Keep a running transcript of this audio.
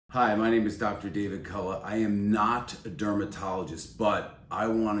Hi, my name is Dr. David Kulla. I am not a dermatologist, but I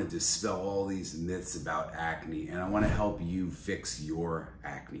want to dispel all these myths about acne, and I want to help you fix your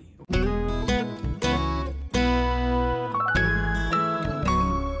acne.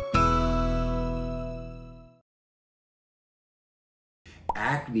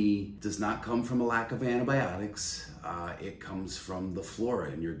 Acne does not come from a lack of antibiotics. It comes from the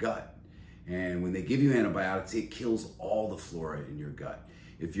flora in your gut. And when they give you antibiotics, it kills all the flora in your gut.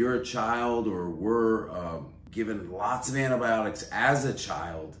 If you're a child or were given lots of antibiotics as a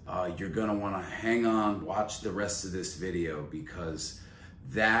child, you're gonna wanna hang on, watch the rest of this video, because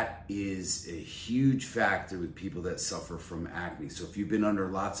that is a huge factor with people that suffer from acne. So if you've been under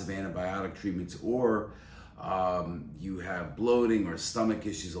lots of antibiotic treatments, or you have bloating or stomach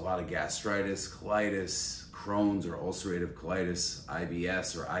issues, a lot of gastritis, colitis, Crohn's or ulcerative colitis,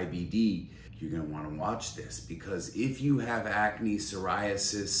 IBS or IBD, you're gonna wanna watch this, because if you have acne,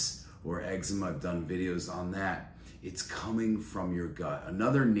 psoriasis, or eczema, I've done videos on that, it's coming from your gut.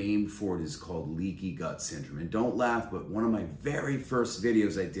 Another name for it is called leaky gut syndrome. And don't laugh, but one of my very first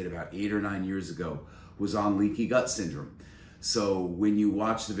videos I did about 8 or 9 years ago was on leaky gut syndrome. So when you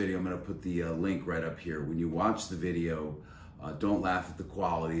watch the video, I'm gonna put the link right up here. When you watch the video, don't laugh at the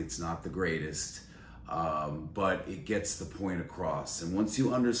quality, it's not the greatest. But it gets the point across. And once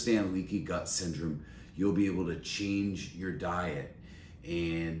you understand leaky gut syndrome, you'll be able to change your diet.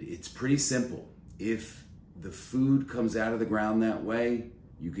 And it's pretty simple. If the food comes out of the ground that way,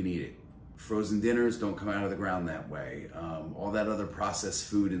 you can eat it. Frozen dinners don't come out of the ground that way. All that other processed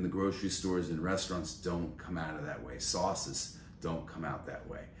food in the grocery stores and restaurants don't come out of that way. Sauces don't come out that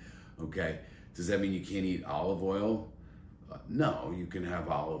way. Okay? Does that mean you can't eat olive oil? No, you can have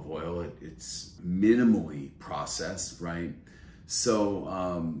olive oil. It's minimally processed, right? So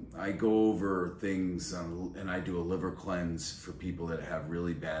I go over things and I do a liver cleanse for people that have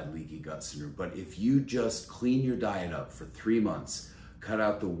really bad leaky gut syndrome. But if you just clean your diet up for 3 months, cut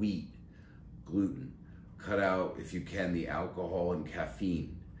out the wheat, gluten, cut out, if you can, the alcohol and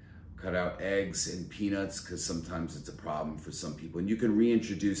caffeine, cut out eggs and peanuts, because sometimes it's a problem for some people. And you can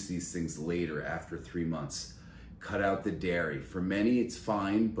reintroduce these things later after 3 months. Cut out the dairy. For many, it's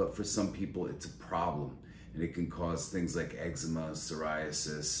fine, but for some people, it's a problem. And it can cause things like eczema,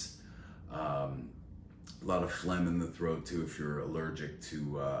 psoriasis, a lot of phlegm in the throat too if you're allergic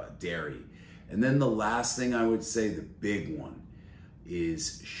to dairy. And then the last thing I would say, the big one,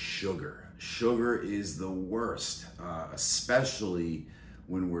 is sugar. Sugar is the worst, especially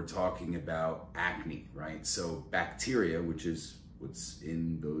when we're talking about acne, right? So bacteria, which is what's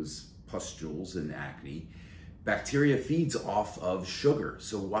in those pustules in acne, bacteria feeds off of sugar.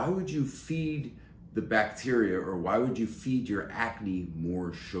 So why would you feed the bacteria, or why would you feed your acne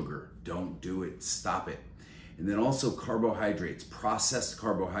more sugar? Don't do it, stop it. And then also carbohydrates, processed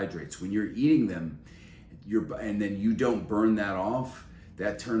carbohydrates. When you're eating them, and then you don't burn that off,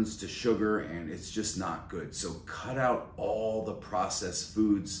 that turns to sugar, and it's just not good. So cut out all the processed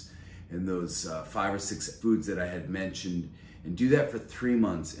foods and those 5 or 6 foods that I had mentioned, and do that for 3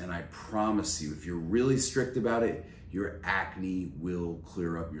 months, and I promise you, if you're really strict about it, your acne will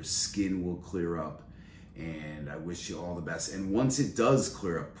clear up, your skin will clear up, and I wish you all the best. And once it does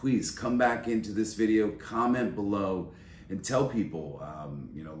clear up, please come back into this video, comment below, and tell people,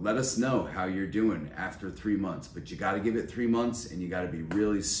 let us know how you're doing after 3 months. But you gotta give it 3 months, and you gotta be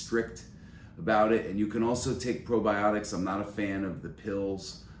really strict about it. And you can also take probiotics. I'm not a fan of the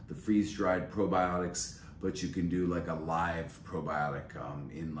pills, the freeze-dried probiotics, but you can do like a live probiotic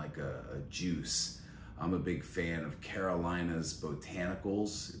in like a juice. I'm a big fan of Carolina's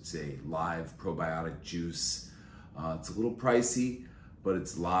Botanicals. It's a live probiotic juice. It's a little pricey, but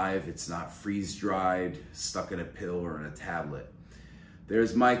it's live. It's not freeze-dried, stuck in a pill or in a tablet.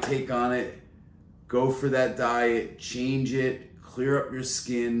 There's my take on it. Go for that diet, change it, clear up your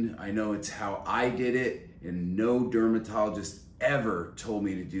skin. I know it's how I did it, and no dermatologist ever told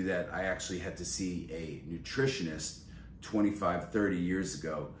me to do that. I actually had to see a nutritionist 25, 30 years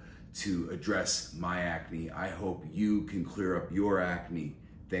ago to address my acne. I hope you can clear up your acne.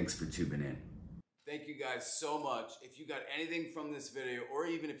 Thanks for tuning in. Thank you guys so much. If you got anything from this video, or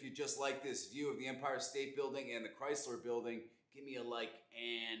even if you just like this view of the Empire State Building and the Chrysler Building, give me a like,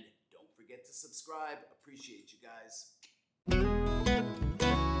 and don't forget to subscribe. Appreciate you guys.